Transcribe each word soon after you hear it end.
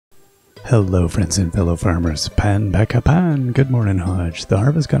Hello friends and fellow farmers, Pan Baka Pan, good morning Hodge. The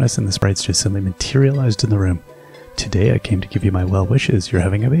harvest goddess and the sprites just suddenly materialized in the room. Today I came to give you my well wishes, you're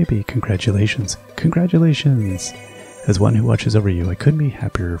having a baby, congratulations. Congratulations! As one who watches over you, I couldn't be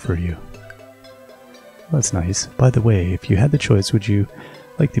happier for you. Well, that's nice. By the way, if you had the choice, would you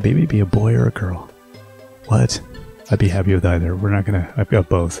like the baby to be a boy or a girl? What? I'd be happy with either. I've got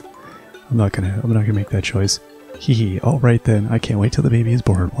both. I'm not gonna make that choice. Hee hee, alright then, I can't wait till the baby is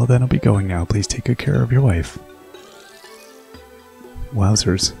born. Well then I'll be going now, please take good care of your wife.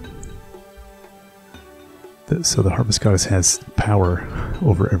 Wowzers. So the harvest goddess has power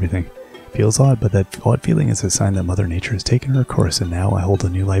over everything. Feels odd, but that odd feeling is a sign that Mother Nature has taken her course and now I hold a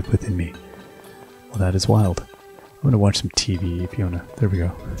new life within me. Well that is wild. I'm gonna watch some TV, Fiona. There we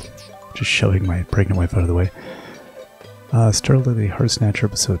go. Just shoving my pregnant wife out of the way. Starlily Heart Snatcher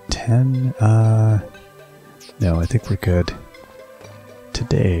episode 10. No, I think we're good.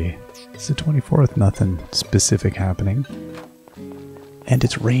 Today is the 24th, nothing specific happening. And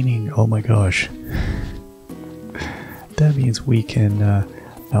it's raining, oh my gosh. That means we can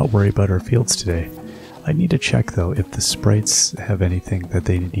not worry about our fields today. I need to check though if the sprites have anything that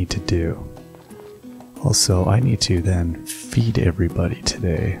they need to do. Also, I need to then feed everybody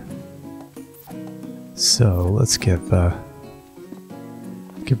today. So let's give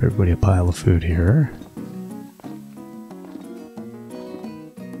everybody a pile of food here.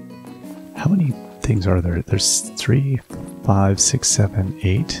 How many things are there? There's 3, 5, 6, 7,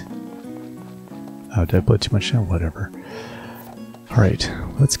 8. Oh, did I put too much down? Whatever. Alright,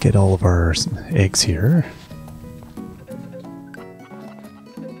 let's get all of our eggs here.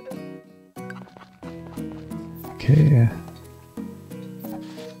 Okay.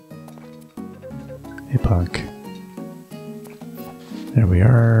 Hey, punk. There we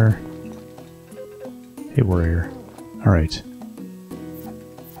are. Hey, warrior. Alright.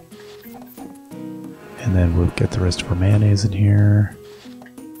 And then we'll get the rest of our mayonnaise in here.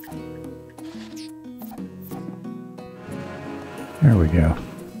 There we go.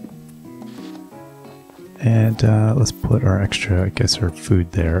 And let's put our extra, I guess, our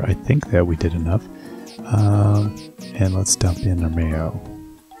food there. I think that we did enough. And let's dump in our mayo.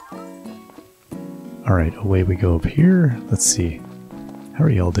 Alright, away we go up here. Let's see. How are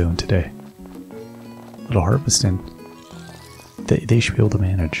y'all doing today? Little harvesting. They should be able to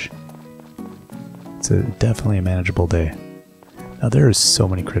manage. It's definitely a manageable day. Now there are so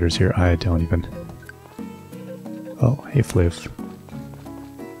many critters here, I don't even... Oh, hey Fliv.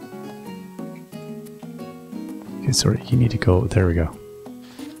 Okay, sorry, you need to go... There we go.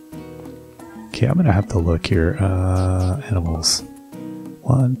 Okay, I'm gonna have to look here. Animals.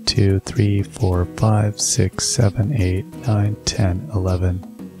 1, 2, 3, 4, 5, 6, 7, 8, 9, 10,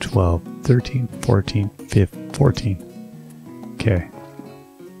 11, 12, 13, 14, 15, 14. Okay.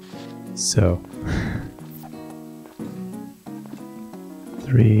 So...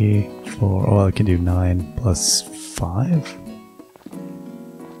 3, 4, oh I can do 9 plus 5?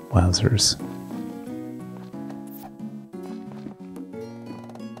 Wowzers.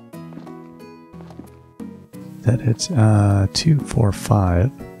 That it, 2, 4,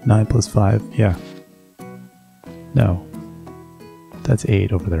 5, 9 plus 5, yeah. No. That's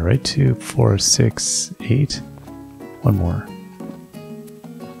 8 over there, right? 2, 4, 6, 8. One more.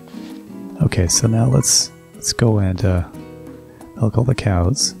 Okay, so now let's go and milk all the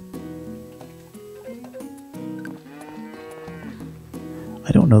cows.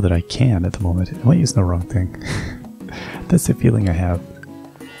 I don't know that I can at the moment. Am I using the wrong thing? That's the feeling I have.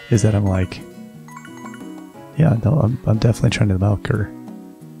 Is that I'm like, yeah, no, I'm definitely trying to milk her.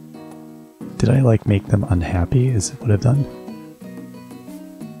 Did I like make them unhappy? Is what I've done?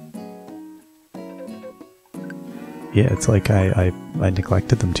 Yeah, it's like I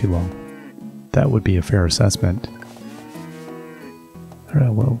neglected them too long. That would be a fair assessment.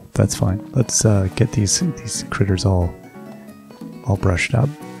 Alright, well, that's fine. Let's get these critters all brushed up.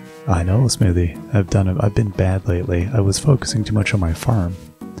 I know, Smoothie. I've been bad lately. I was focusing too much on my farm,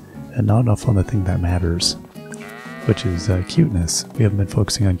 and not enough on the thing that matters, which is cuteness. We haven't been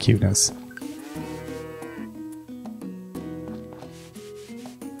focusing on cuteness.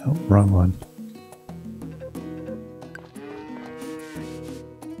 Oh, wrong one.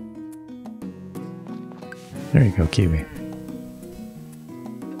 There you go, Kiwi.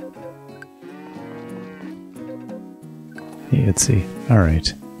 Yeah, let's see.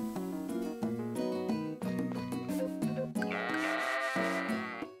 Alright.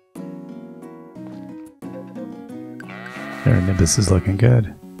 There, Nimbus is looking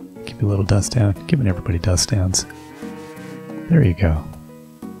good. Give you a little dust down. Giving everybody dust downs. There you go.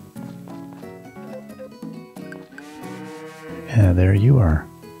 And there you are.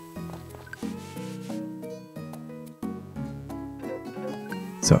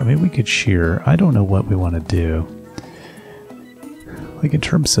 So, I mean, we could shear. I don't know what we want to do. Like, in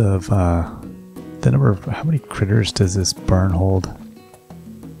terms of the number of... How many critters does this barn hold?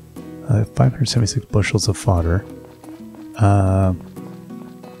 576 bushels of fodder. I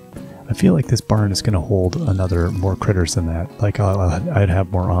feel like this barn is going to hold more critters than that. Like, I'd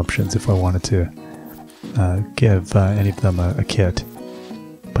have more options if I wanted to give any of them a kit.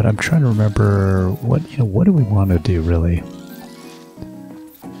 But I'm trying to remember what do we want to do really?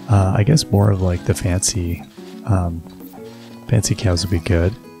 I guess more of like the fancy cows would be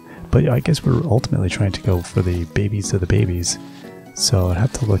good. But I guess we're ultimately trying to go for the babies of the babies. So I'd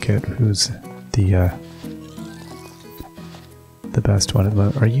have to look at who's the best one.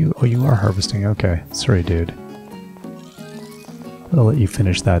 Are you? Oh, you are harvesting. Okay. Sorry, dude. I'll let you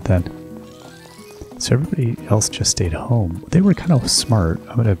finish that then. So everybody else just stayed home. They were kind of smart.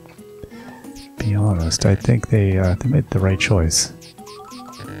 I'm gonna be honest. I think they made the right choice.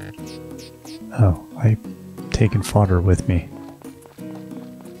 Oh, I've taken fodder with me.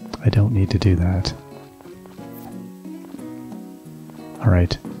 I don't need to do that. All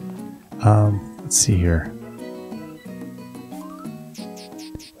right. Let's see here.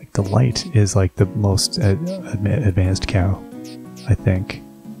 Like the light is like the most advanced cow, I think.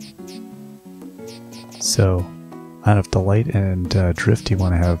 So, I don't know if Delight and Drift, you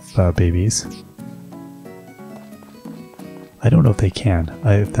want to have babies. I don't know if they can,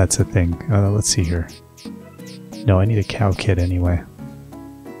 if that's a thing. Let's see here. No, I need a cow kit anyway.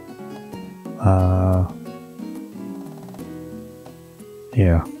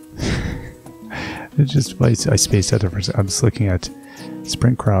 Yeah. It's just, I spaced out there for a second. I'm just looking at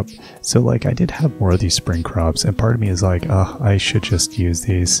spring crop. So, like, I did have more of these spring crops, and part of me is like, oh, I should just use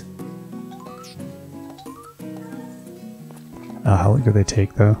these. How long do they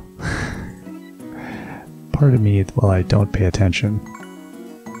take, though? Part of me, well, I don't pay attention.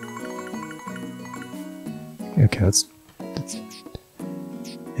 Okay,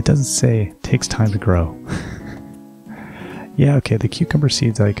 it doesn't say it takes time to grow. Yeah, okay, the cucumber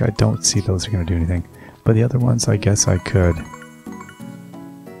seeds, like, I don't see those are going to do anything. But the other ones, I guess I could.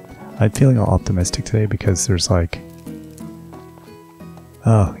 I'm feeling all optimistic today because there's like...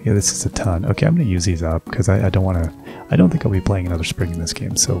 Oh, yeah, this is a ton. Okay, I'm going to use these up because I don't want to... I don't think I'll be playing another spring in this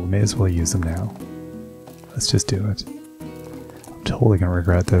game, so we may as well use them now. Let's just do it. I'm totally going to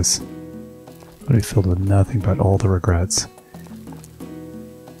regret this. I'm going to be filled with nothing but all the regrets.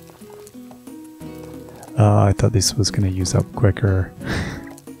 I thought this was going to use up quicker.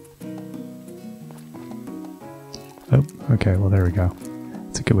 Oh, okay, well there we go.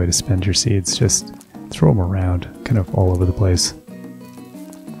 It's a good way to spend your seeds. Just throw them around, kind of all over the place.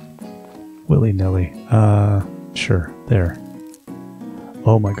 Willy-nilly. Sure, there.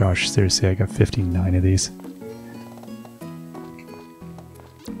 Oh my gosh, seriously, I got 59 of these.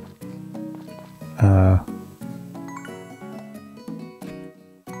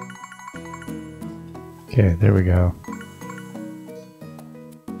 Okay, there we go.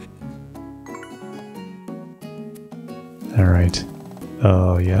 Alright.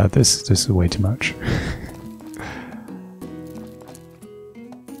 Oh yeah, this is way too much.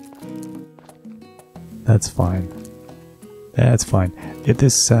 That's fine. That's fine. At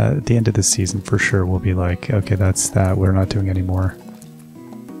the end of this season, for sure, we'll be like, okay, that's that. We're not doing any more.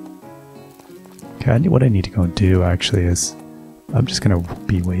 Okay, what I need to go and do, actually, is... I'm just going to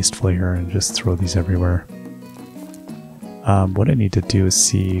be wasteful here and just throw these everywhere. What I need to do is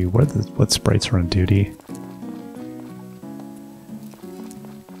see what sprites are on duty.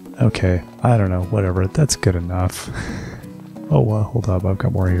 Okay, I don't know, whatever. That's good enough. Oh, well, hold up. I've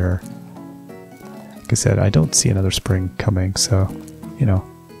got more here. Like I said, I don't see another spring coming, so, you know,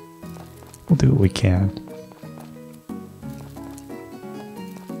 we'll do what we can.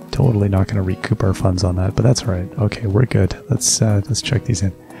 Totally not going to recoup our funds on that, but that's all right. Okay, we're good. Let's check these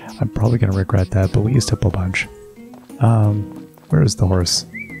in. I'm probably going to regret that, but we used up a bunch. Where is the horse?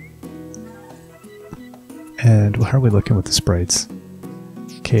 And how are we looking with the sprites?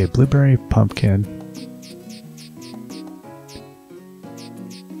 Okay, blueberry, pumpkin,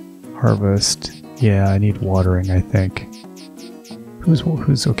 harvest. Yeah, I need watering, I think.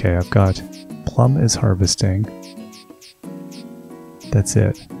 Who's okay? I've got plum is harvesting. That's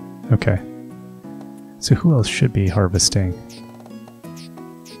it. Okay. So who else should be harvesting?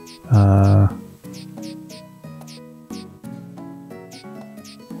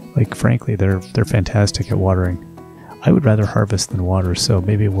 Like, frankly, they're fantastic at watering. I would rather harvest than water, so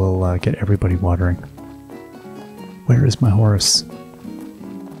maybe we'll get everybody watering. Where is my horse?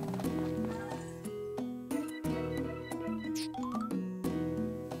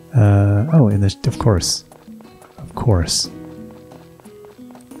 Oh, in this, of course. Of course.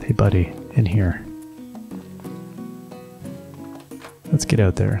 Hey buddy, in here. Let's get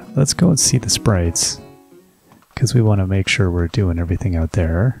out there. Let's go and see the sprites. Because we want to make sure we're doing everything out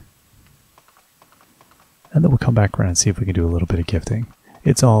there. And then we'll come back around and see if we can do a little bit of gifting.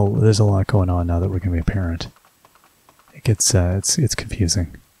 There's a lot going on now that we're going to be a parent. It gets, it's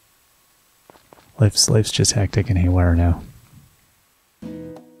confusing. Life's just hectic and haywire now.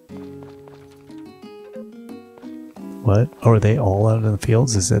 What? Oh, are they all out in the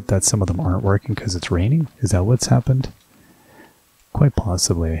fields? Is it that some of them aren't working because it's raining? Is that what's happened? Quite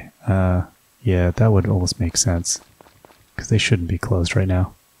possibly. Yeah, that would almost make sense. Because they shouldn't be closed right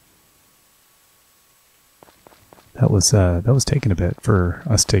now. That was taking a bit for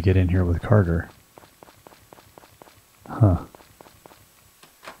us to get in here with Carter. Huh.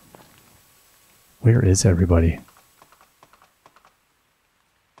 Where is everybody?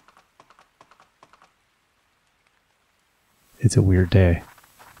 It's a weird day.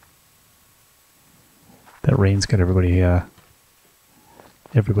 That rain's got everybody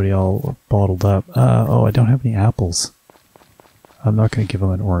all bottled up. Oh, I don't have any apples. I'm not going to give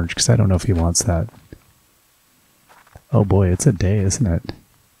him an orange because I don't know if he wants that. Oh boy, it's a day, isn't it?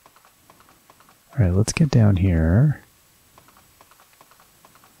 Alright, let's get down here.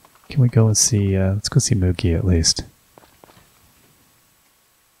 Can we go and see, let's go see Mookie at least.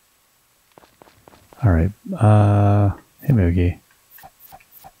 Alright, hey Moogie.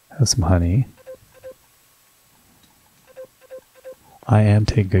 Have some honey. I am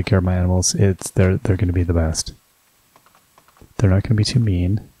taking good care of my animals. They're going to be the best. They're not going to be too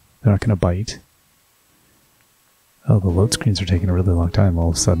mean. They're not going to bite. Oh, the load screens are taking a really long time all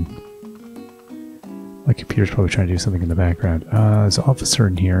of a sudden. My computer's probably trying to do something in the background. Is an officer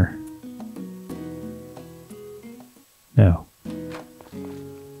in here? No.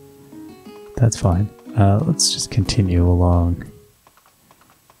 That's fine. Let's just continue along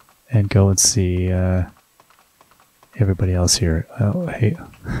and go and see everybody else here. Oh, hey.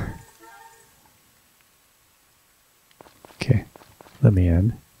 Okay, let me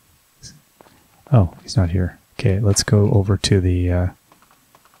in. Oh, he's not here. Okay, let's go over to the,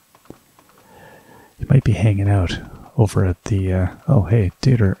 he might be hanging out over at the, oh, hey,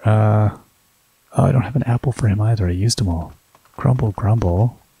 Duder, oh, I don't have an apple for him either. I used them all. Grumble,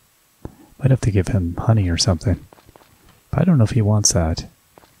 grumble. Might have to give him honey or something. But I don't know if he wants that.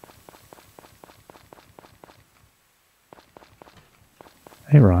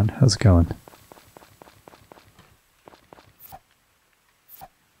 Hey, Ron, how's it going?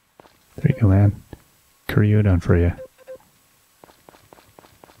 There you go, man. Curry udon for you.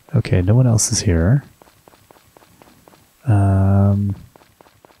 Okay, no one else is here.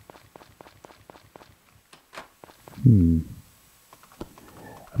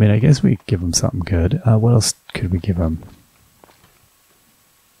 I mean, I guess we give him something good. What else could we give him?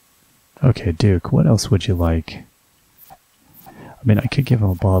 Okay, Duke, what else would you like? I mean, I could give him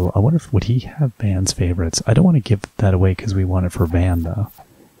a bottle. I wonder if would he have Van's favorites? I don't want to give that away because we want it for Van, though.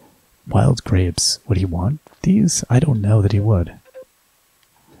 Wild grapes. Would he want these? I don't know that he would.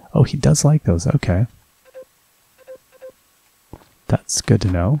 Oh, he does like those. Okay. That's good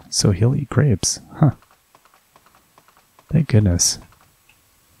to know. So he'll eat grapes. Huh. Thank goodness.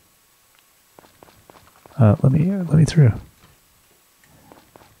 Let me through.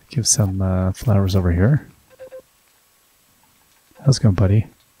 Give some flowers over here. How's it going, buddy?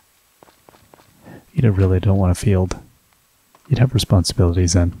 You really don't want a field. You'd have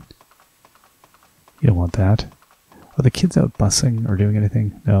responsibilities then. You don't want that. Are the kids out busing or doing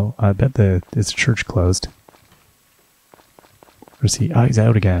anything? No, I bet is the church closed. Or is he? Ah, he's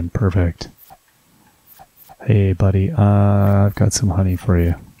out again. Perfect. Hey, buddy. I've got some honey for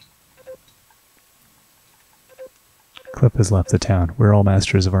you. Clip has left the town. We're all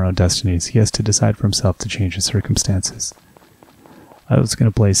masters of our own destinies. He has to decide for himself to change his circumstances. I was going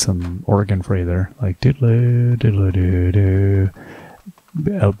to play some organ for you there, like doodle doodle doo doo,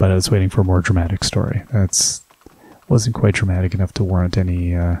 but I was waiting for a more dramatic story. Wasn't quite dramatic enough to warrant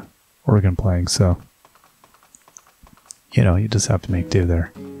any organ playing, so you just have to make do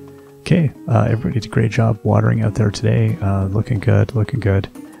there. Okay, everybody did a great job watering out there today. Looking good, looking good.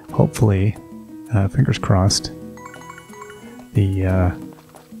 Hopefully, fingers crossed. It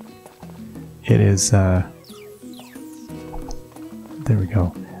is. There we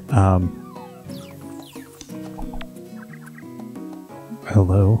go.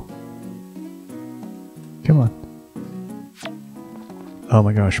 Hello. Come on. Oh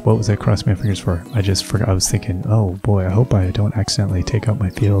my gosh, what was I crossing my fingers for? I just forgot. I was thinking, oh boy, I hope I don't accidentally take out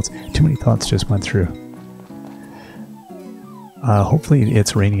my fields. Too many thoughts just went through. Hopefully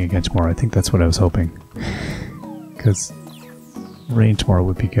it's raining again tomorrow. I think that's what I was hoping. Because Rain tomorrow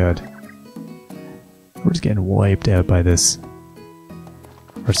would be good. We're just getting wiped out by this.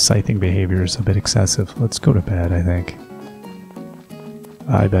 Our scything behavior is a bit excessive. Let's go to bed, I think.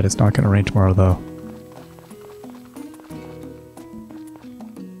 I bet it's not going to rain tomorrow, though.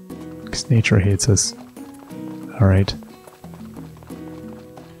 Because nature hates us. Alright.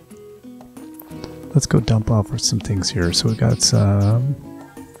 Let's go dump off some things here. So we've got some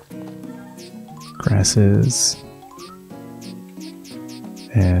grasses.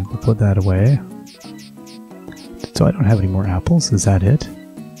 And we'll put that away. So I don't have any more apples, is that it?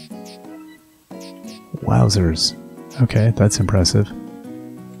 Wowzers. Okay, that's impressive.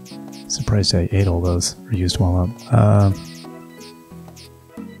 Surprised I ate all those, or used them all up.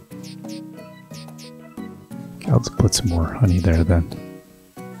 I'll just put some more honey there then.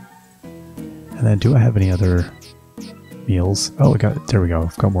 And then do I have any other meals? Oh, there we go,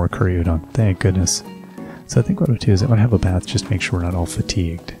 I've got more curry udon, thank goodness. So I think what I'll do is I'm going to have a bath just to make sure we're not all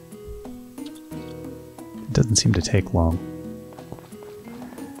fatigued. It doesn't seem to take long.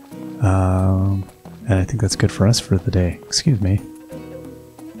 And I think that's good for us for the day. Excuse me.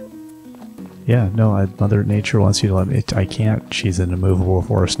 Yeah, no, Mother Nature wants you to let me. I can't. She's an immovable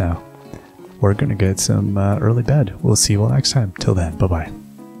force now. We're going to get some early bed. We'll see you all next time. Till then, bye-bye.